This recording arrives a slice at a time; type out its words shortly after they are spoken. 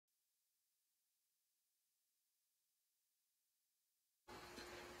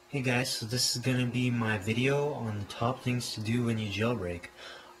Hey guys, so this is going to be my video on the top things to do when you jailbreak.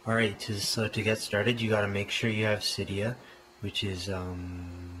 Alright, so to get started you got to make sure you have Cydia, which is,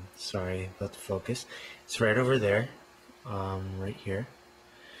 sorry about the focus. It's right over there, right here.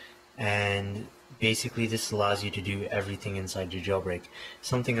 And basically this allows you to do everything inside your jailbreak.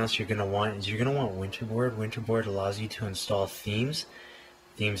 Something else you're going to want is you're going to want Winterboard. Winterboard allows you to install themes.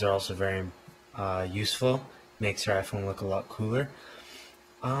 Themes are also very useful, makes your iPhone look a lot cooler.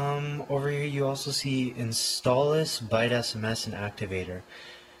 Over here you also see Installous, Byte SMS, and Activator.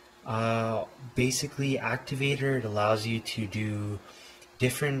 Basically, Activator, it allows you to do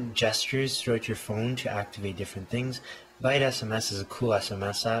different gestures throughout your phone to activate different things. Byte SMS is a cool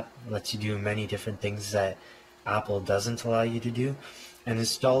SMS app, lets you do many different things that Apple doesn't allow you to do. And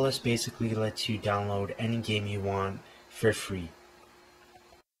Installous basically lets you download any game you want for free.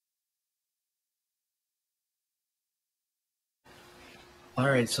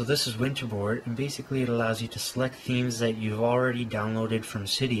 Alright, so this is Winterboard, and basically it allows you to select themes that you've already downloaded from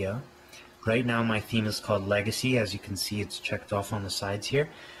Cydia. Right now my theme is called Legacy. As you can see, it's checked off on the sides here.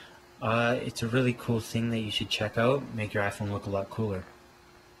 It's a really cool thing that you should check out, make your iPhone look a lot cooler.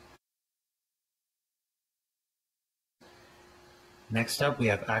 Next up we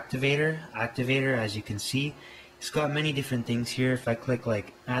have Activator. Activator, as you can see, it's got many different things here. If I click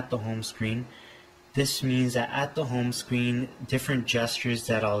like at the home screen, this means that at the home screen, different gestures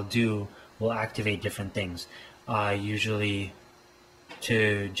that I'll do will activate different things. Usually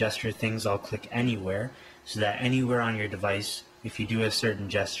to gesture things, I'll click anywhere, so that anywhere on your device, if you do a certain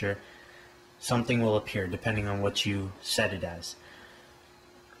gesture, something will appear depending on what you set it as.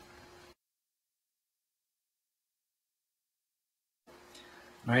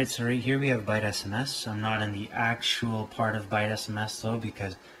 Alright, so right here we have Byte SMS. I'm not in the actual part of Byte SMS though,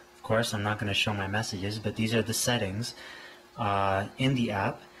 because of course I'm not going to show my messages, but these are the settings in the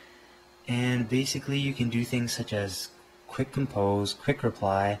app, and basically you can do things such as quick compose, quick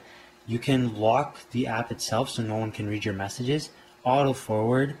reply. You can lock the app itself so no one can read your messages, auto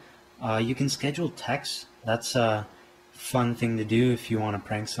forward. You can schedule texts. That's a fun thing to do if you want to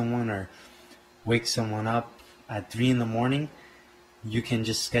prank someone or wake someone up at 3 in the morning. You can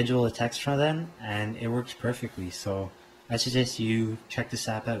just schedule a text for them and it works perfectly. So I suggest you check this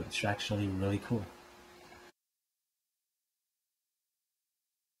app out. It's actually really cool.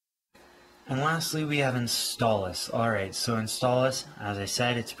 And lastly, we have Installous. Alright, so Installous, as I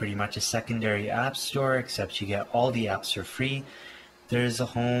said, it's pretty much a secondary app store, except you get all the apps for free. There's a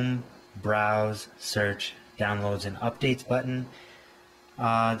home, browse, search, downloads, and updates button.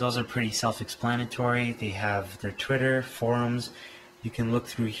 Those are pretty self-explanatory. They have their Twitter, forums. You can look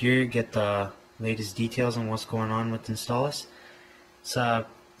through here, get the latest details on what's going on with Installous.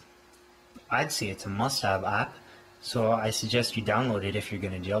 I'd say it's a must-have app, so I suggest you download it if you're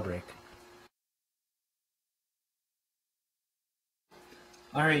going to jailbreak.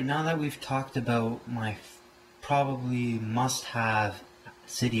 Alright, now that we've talked about my probably must-have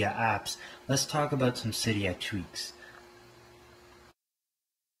Cydia apps, let's talk about some Cydia tweaks.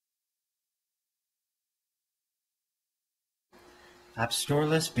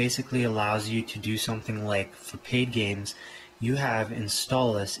 AppStorelous basically allows you to do something like, for paid games, you have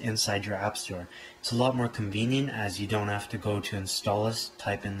Installous inside your app store. It's a lot more convenient as you don't have to go to Installous,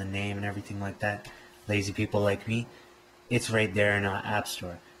 type in the name and everything like that. Lazy people like me, it's right there in our app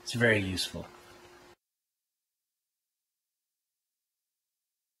store. It's very useful.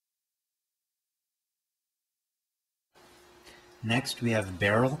 Next we have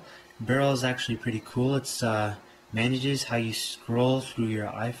Barrel. Barrel is actually pretty cool. It's manages how you scroll through your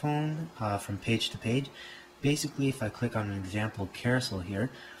iPhone from page to page. Basically, if I click on an example carousel here,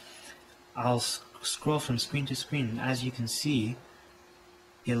 I'll scroll from screen to screen. As you can see,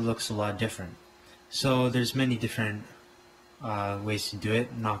 it looks a lot different. So there's many different ways to do it.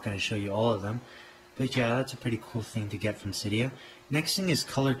 I'm not going to show you all of them, but yeah, that's a pretty cool thing to get from Cydia. Next thing is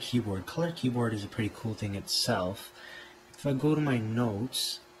ColorKeyboard. ColorKeyboard is a pretty cool thing itself. If I go to my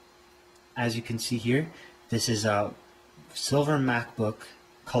notes, as you can see here, this is a silver MacBook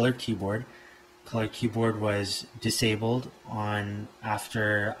ColorKeyboard. ColorKeyboard was disabled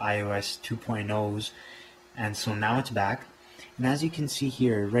after iOS 2.0's, and so now it's back. And as you can see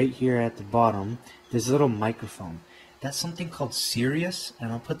here, right here at the bottom, there's a little microphone. That's something called Sirius,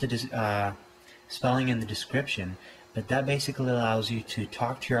 and I'll put the spelling in the description, but that basically allows you to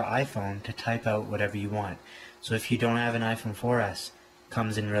talk to your iPhone to type out whatever you want. So if you don't have an iPhone 4S, it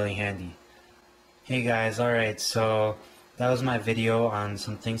comes in really handy. Hey guys, alright, so that was my video on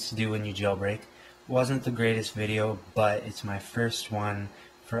some things to do when you jailbreak. It wasn't the greatest video, but it's my first one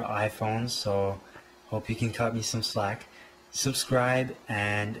for iPhones, so hope you can cut me some slack. subscribe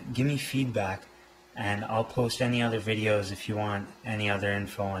and give me feedback, and I'll post any other videos if you want any other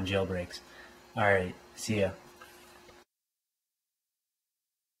info on jailbreaks. Alright, see ya.